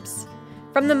 potato chips.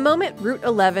 From the moment Route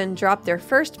 11 dropped their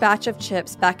first batch of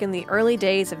chips back in the early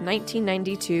days of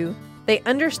 1992, they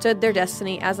understood their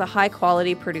destiny as a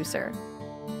high-quality producer.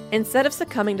 Instead of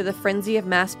succumbing to the frenzy of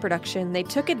mass production, they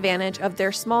took advantage of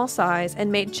their small size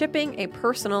and made chipping a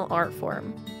personal art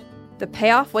form. The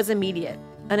payoff was immediate,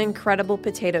 an incredible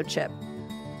potato chip.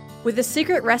 With a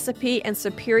secret recipe and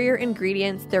superior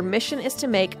ingredients, their mission is to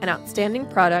make an outstanding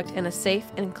product in a safe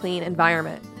and clean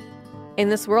environment. In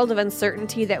this world of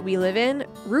uncertainty that we live in,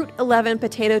 Route 11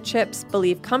 potato chips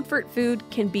believe comfort food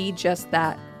can be just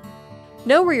that.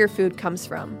 Know where your food comes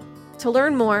from. To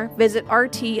learn more, visit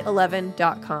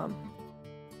rt11.com.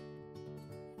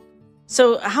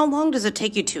 So how long does it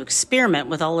take you to experiment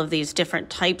with all of these different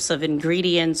types of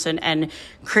ingredients and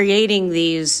creating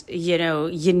these,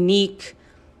 unique,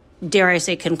 dare I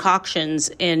say,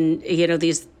 concoctions in,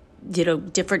 these,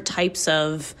 different types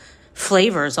of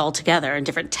flavors altogether and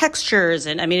different textures?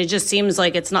 And I mean, it just seems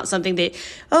like it's not something that,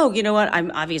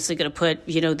 I'm obviously going to put,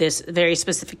 this very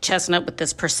specific chestnut with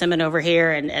this persimmon over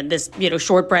here and this,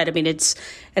 shortbread. I mean, it's,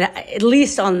 at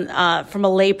least on, from a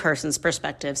layperson's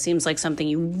perspective, seems like something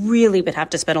you really would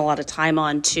have to spend a lot of time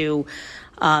on to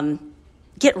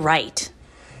get right.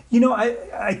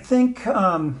 I think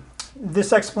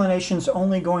this explanation is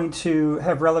only going to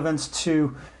have relevance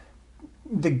to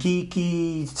the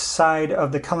geeky side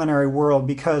of the culinary world,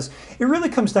 because it really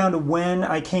comes down to when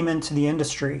I came into the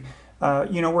industry.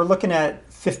 We're looking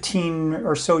at 15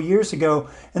 or so years ago,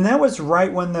 and that was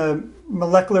right when the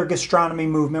molecular gastronomy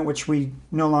movement, which we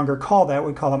no longer call that,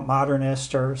 we call it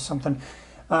modernist or something.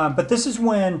 But this is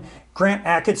when Grant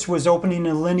Achatz was opening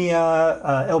a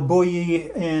Linea, El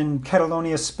Bulli in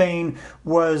Catalonia, Spain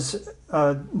was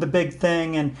the big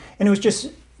thing, and it was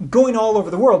just going all over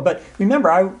the world. But remember,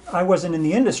 I wasn't in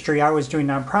the industry. I was doing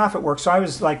nonprofit work. So I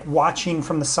was like watching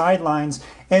from the sidelines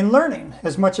and learning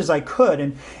as much as I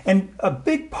could. And a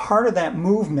big part of that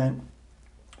movement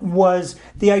was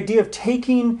the idea of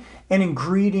taking an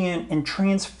ingredient and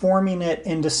transforming it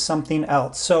into something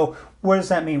else. So what does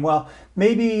that mean? Well,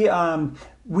 maybe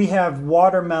we have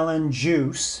watermelon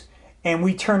juice and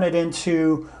we turn it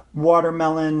into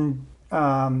watermelon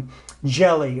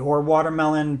jelly or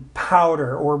watermelon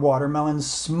powder or watermelon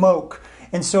smoke.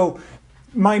 And so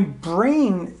my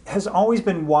brain has always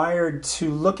been wired to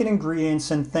look at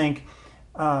ingredients and think,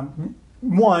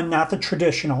 one, not the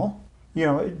traditional,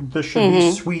 this should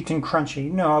be sweet and crunchy.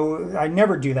 No, I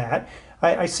never do that.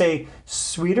 I say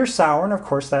sweet or sour, and of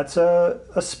course that's a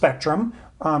spectrum.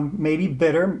 Maybe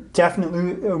bitter,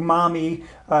 definitely umami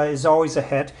is always a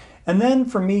hit. And then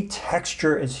for me,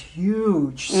 texture is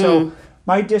huge. So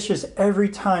my dishes every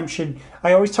time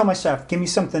I always tell myself, give me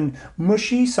something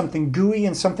mushy, something gooey,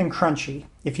 and something crunchy.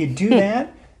 If you do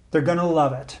that, they're going to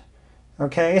love it.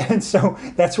 Okay? And so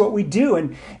that's what we do.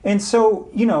 And so,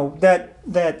 that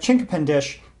chinkapin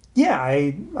dish,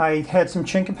 I had some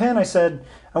chinkapin. I said,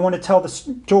 I want to tell the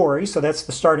story. So that's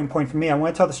the starting point for me. I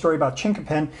want to tell the story about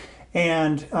chinkapin.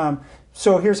 And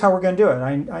so here's how we're going to do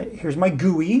it. Here's my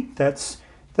gooey. That's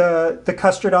the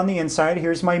custard on the inside.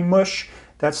 Here's my mush.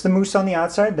 That's the mousse on the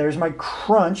outside. There's my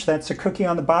crunch. That's a cookie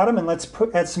on the bottom. And let's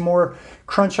add some more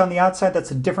crunch on the outside.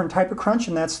 That's a different type of crunch.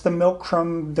 And that's the milk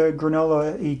crumb, the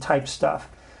granola-y type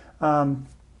stuff.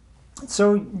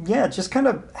 So yeah, it just kind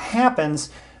of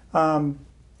happens.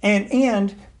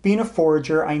 And being a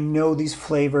forager, I know these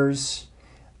flavors.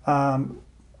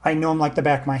 I know them like the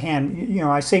back of my hand.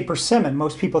 I say persimmon.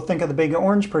 Most people think of the big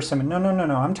orange persimmon. No.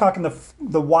 I'm talking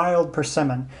the wild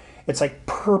persimmon. It's like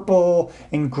purple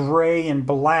and gray and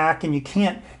black, and you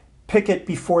can't pick it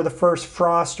before the first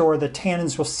frost or the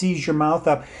tannins will seize your mouth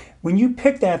up. When you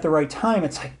pick that at the right time,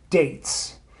 it's like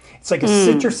dates. It's like a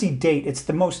citrusy date. It's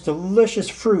the most delicious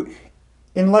fruit,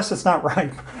 unless it's not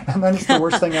ripe, and then it's the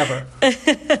worst thing ever.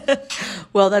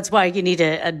 Well, that's why you need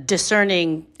a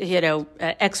discerning,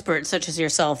 expert such as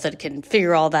yourself that can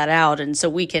figure all that out, and so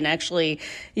we can actually,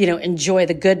 enjoy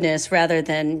the goodness rather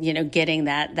than, getting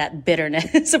that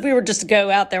bitterness if we were just to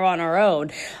go out there on our own.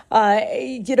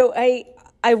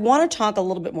 I want to talk a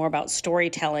little bit more about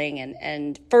storytelling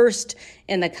and first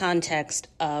in the context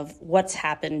of what's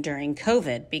happened during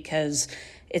COVID, because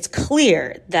it's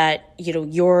clear that,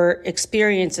 your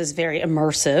experience is very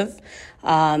immersive,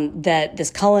 that this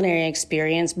culinary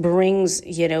experience brings,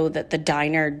 the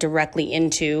diner directly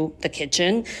into the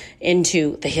kitchen,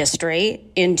 into the history,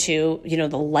 into, the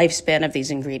lifespan of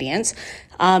these ingredients.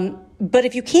 But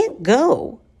if you can't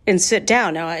go and sit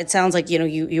down, now it sounds like,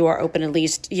 you are open at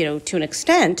least, to an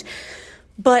extent,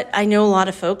 but I know a lot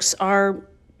of folks are,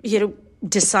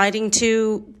 deciding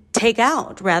to take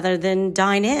out rather than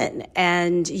dine in.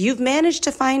 And you've managed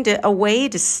to find a way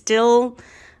to still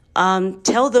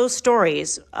tell those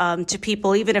stories to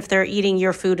people, even if they're eating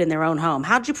your food in their own home.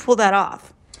 How'd you pull that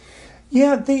off?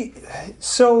 Yeah,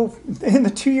 so in the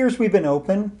 2 years we've been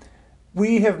open,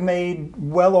 we have made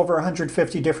well over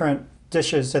 150 different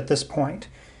dishes at this point.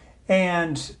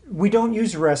 And we don't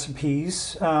use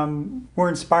recipes. We're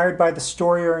inspired by the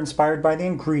story or inspired by the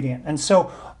ingredient. And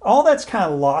so all that's kind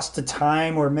of lost to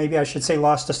time, or maybe I should say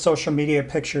lost to social media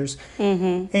pictures.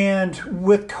 Mm-hmm. And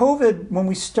with COVID, when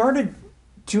we started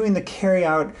doing the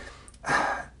carryout,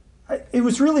 it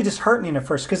was really disheartening at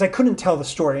first because I couldn't tell the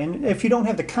story. And if you don't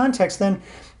have the context, then,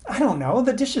 I don't know,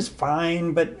 the dish is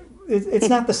fine, but it's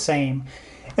not the same.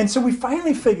 And so we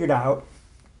finally figured out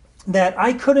that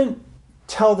I couldn't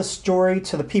tell the story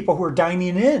to the people who were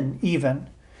dining in even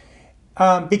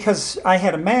because I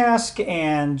had a mask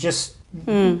and just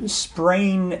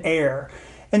spraying air.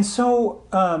 And so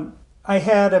I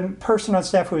had a person on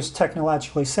staff who was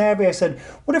technologically savvy. I said,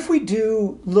 what if we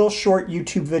do little short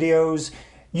YouTube videos?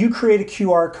 You create a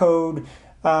QR code,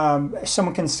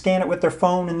 someone can scan it with their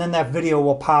phone, and then that video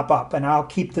will pop up. And I'll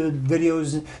keep the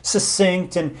videos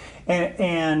succinct and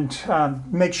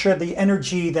make sure the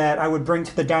energy that I would bring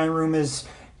to the dining room is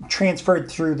transferred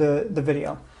through the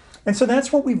video. And so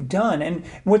that's what we've done. And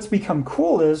what's become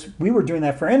cool is we were doing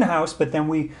that for in-house, but then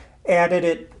we added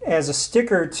it as a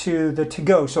sticker to the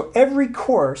to-go. So every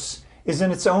course is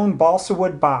in its own balsa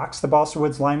wood box. The balsa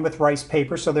wood's lined with rice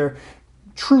paper, so they're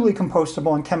truly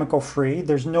compostable and chemical free.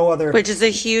 There's no other, which is a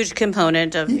huge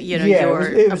component of your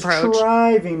it was approach.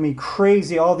 Driving me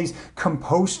crazy. All these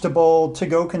compostable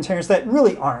to-go containers that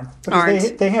really aren't,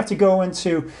 because they have to go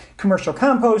into commercial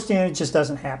composting, and it just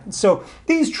doesn't happen. So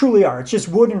these truly are. It's just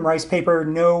wood and rice paper,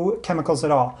 no chemicals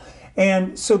at all.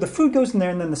 And so the food goes in there,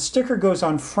 and then the sticker goes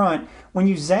on front. When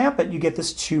you zap it, you get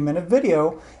this 2-minute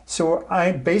video. So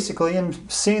I basically am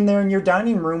sitting there in your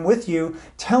dining room with you,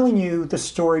 telling you the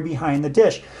story behind the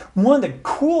dish. One of the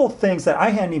cool things that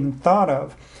I hadn't even thought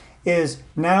of is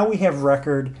now we have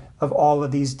record of all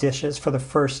of these dishes for the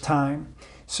first time.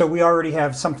 So we already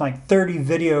have something like 30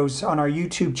 videos on our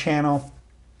YouTube channel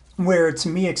where it's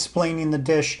me explaining the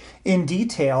dish in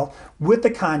detail with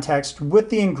the context, with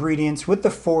the ingredients, with the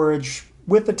forage,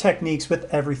 with the techniques, with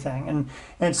everything.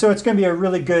 And so it's going to be a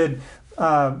really good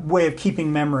way of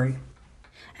keeping memory.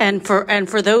 And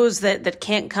for those that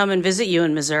can't come and visit you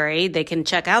in Missouri, they can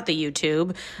check out the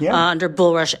YouTube under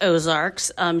Bulrush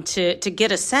Ozarks to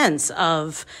get a sense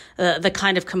of the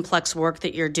kind of complex work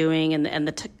that you're doing and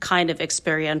the kind of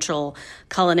experiential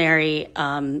culinary,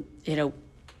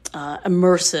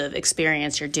 immersive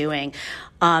experience you're doing.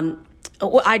 And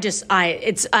I've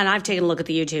taken a look at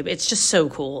the YouTube. It's just so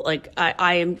cool. Like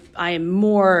I am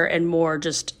more and more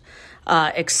just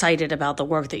excited about the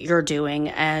work that you're doing.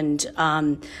 And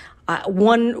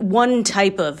one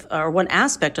type of, or one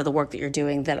aspect of the work that you're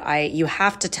doing that you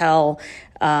have to tell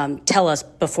us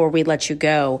before we let you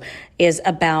go is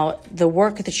about the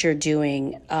work that you're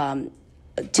doing,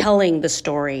 telling the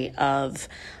story of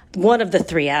one of the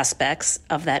three aspects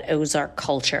of that Ozark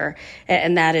culture,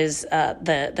 and that is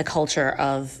the culture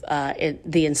of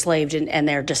the enslaved and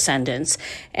their descendants.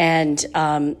 And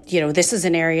this is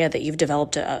an area that you've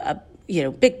developed a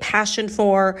big passion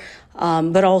for,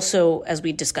 but also, as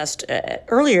we discussed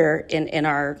earlier in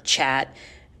our chat,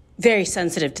 very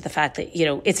sensitive to the fact that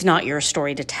it's not your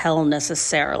story to tell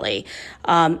necessarily.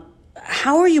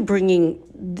 How are you bringing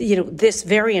this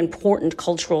very important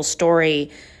cultural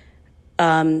story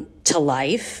to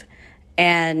life,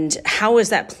 and how is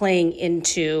that playing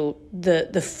into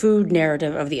the food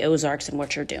narrative of the Ozarks and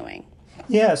what you're doing?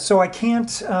 Yeah, so I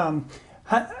can't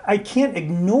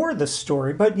ignore the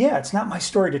story, but yeah, it's not my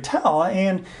story to tell,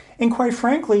 and quite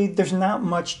frankly, there's not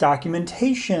much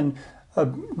documentation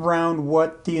around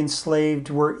what the enslaved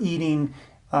were eating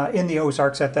in the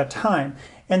Ozarks at that time.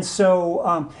 And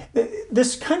so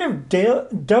this kind of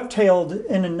dovetailed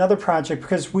in another project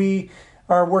because we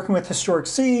are working with Historic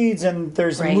Seeds, and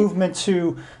there's a movement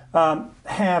to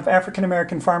have African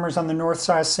American farmers on the north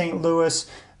side of St. Louis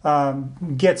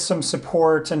get some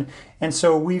support, and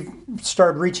so we've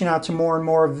started reaching out to more and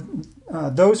more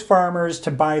of those farmers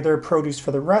to buy their produce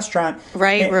for the restaurant.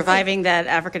 Right, reviving that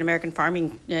African American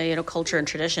farming culture and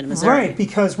tradition in Missouri. Right,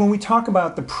 because when we talk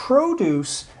about the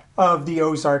produce of the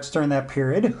Ozarks during that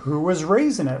period, who was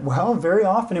raising it? Well, very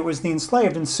often it was the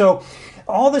enslaved, and so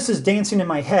all this is dancing in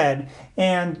my head,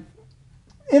 and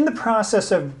in the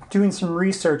process of doing some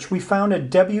research, we found a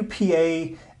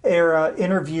WPA-era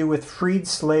interview with freed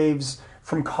slaves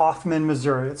from Kaufman,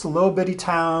 Missouri. It's a little bitty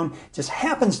town, just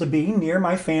happens to be near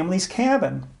my family's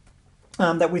cabin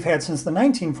that we've had since the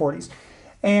 1940s.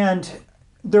 And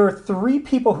there are 3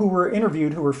 people who were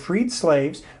interviewed who were freed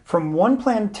slaves from one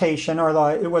plantation, or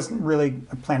it wasn't really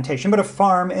a plantation, but a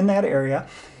farm in that area,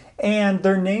 and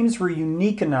their names were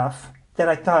unique enough that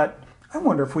I thought, I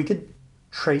wonder if we could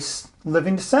trace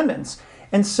living descendants.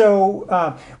 And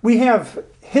so we have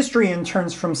history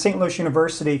interns from St. Louis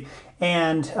University,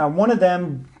 and one of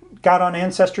them got on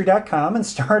Ancestry.com and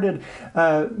started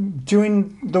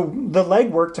doing the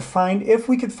legwork to find if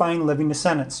we could find living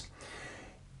descendants.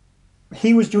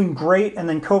 He was doing great, and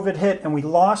then COVID hit, and we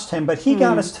lost him, but he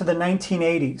got us to the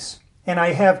 1980s. And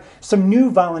I have some new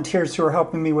volunteers who are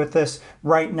helping me with this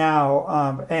right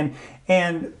now,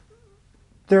 and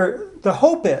the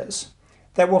hope is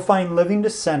that we'll find living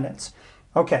descendants.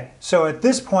 Okay, so at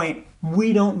this point,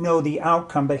 we don't know the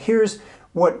outcome, but here's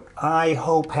what I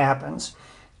hope happens.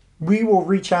 We will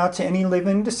reach out to any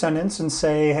living descendants and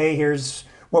say, hey, here's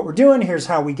what we're doing, here's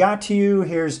how we got to you,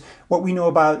 here's what we know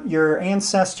about your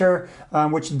ancestor,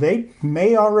 which they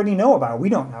may already know about, we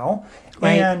don't know.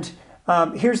 Right. And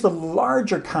here's the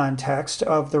larger context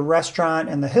of the restaurant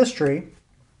and the history.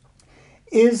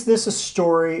 Is this a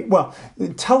story? Well,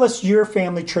 tell us your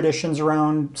family traditions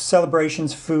around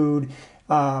celebrations, food,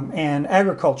 and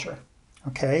agriculture.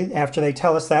 Okay, after they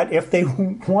tell us that, if they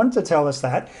want to tell us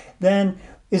that, then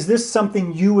is this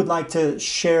something you would like to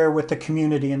share with the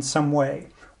community in some way?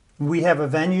 We have a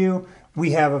venue,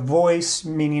 we have a voice,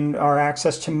 meaning our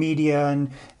access to media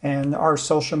and our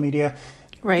social media.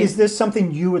 Right. Is this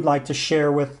something you would like to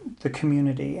share with the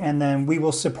community? And then we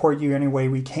will support you any way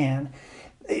we can.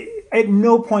 At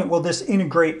no point will this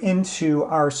integrate into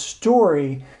our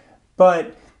story,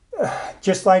 but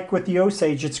just like with the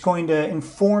Osage, it's going to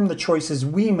inform the choices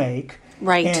we make.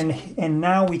 Right. And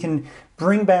now we can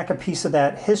bring back a piece of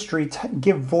that history,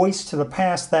 give voice to the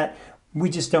past that we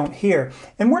just don't hear.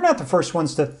 And we're not the first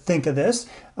ones to think of this.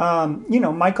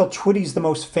 Michael Twitty's the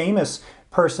most famous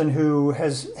person who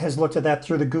has looked at that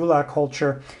through the Gullah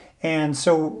culture. And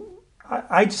so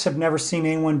I just have never seen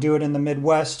anyone do it in the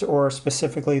Midwest or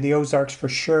specifically the Ozarks for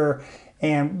sure.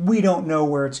 And we don't know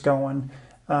where it's going.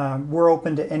 We're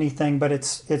open to anything, but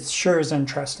it sure is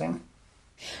interesting.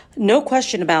 No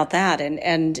question about that.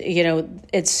 And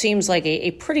it seems like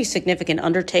a pretty significant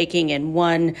undertaking and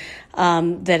one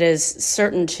that is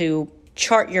certain to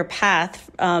chart your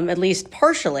path, at least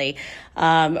partially,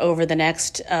 over the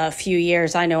next few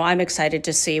years. I know I'm excited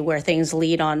to see where things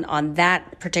lead on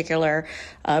that particular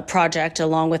project,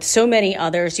 along with so many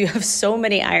others. You have so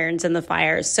many irons in the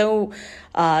fire, so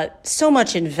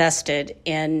much invested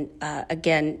in,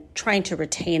 again, trying to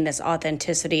retain this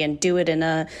authenticity and do it in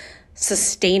a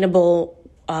sustainable,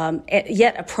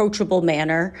 yet approachable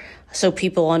manner, so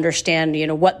people understand,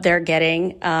 what they're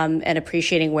getting, and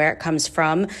appreciating where it comes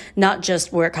from, not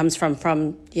just where it comes from,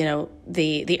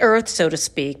 the earth, so to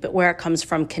speak, but where it comes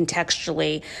from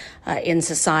contextually in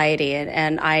society.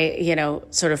 And I,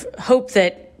 sort of hope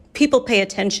that people pay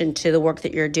attention to the work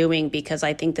that you're doing, because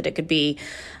I think that it could be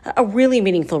a really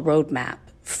meaningful roadmap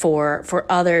for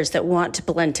others that want to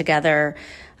blend together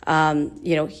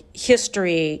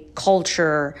history,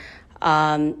 culture,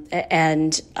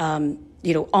 and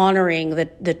honoring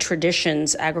the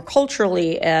traditions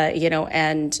agriculturally,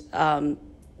 and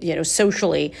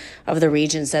socially of the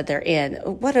regions that they're in.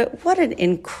 What an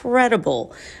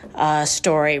incredible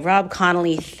story. Rob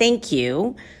Connoley, thank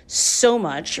you so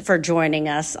much for joining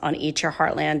us on Eat Your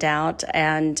Heartland Out.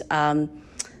 And,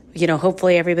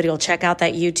 hopefully everybody will check out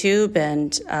that YouTube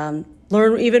and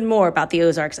learn even more about the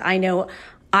Ozarks. I know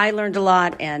I learned a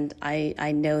lot, and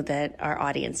I know that our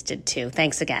audience did too.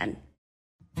 Thanks again.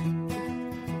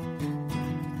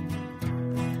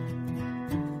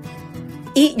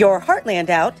 Eat Your Heartland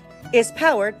Out is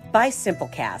powered by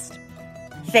Simplecast.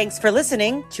 Thanks for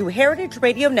listening to Heritage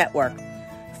Radio Network,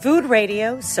 food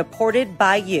radio supported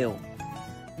by you.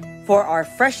 For our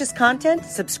freshest content,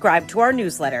 subscribe to our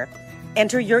newsletter.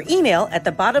 Enter your email at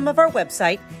the bottom of our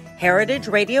website,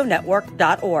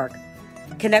 heritageradionetwork.org.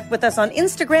 Connect with us on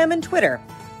Instagram and Twitter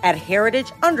at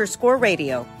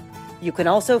 @heritage_radio. You can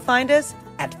also find us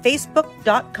at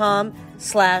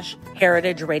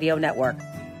facebook.com/Heritage Radio Network.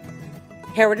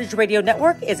 Heritage Radio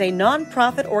Network is a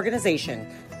nonprofit organization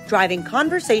driving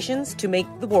conversations to make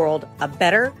the world a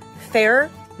better,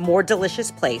 fairer, more delicious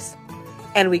place.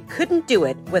 And we couldn't do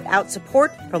it without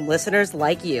support from listeners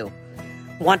like you.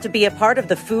 Want to be a part of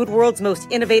the food world's most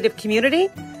innovative community?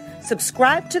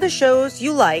 Subscribe to the shows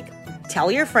you like,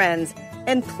 tell your friends,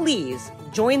 and please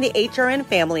join the HRN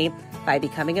family by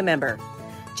becoming a member.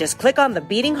 Just click on the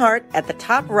beating heart at the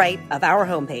top right of our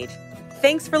homepage.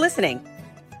 Thanks for listening.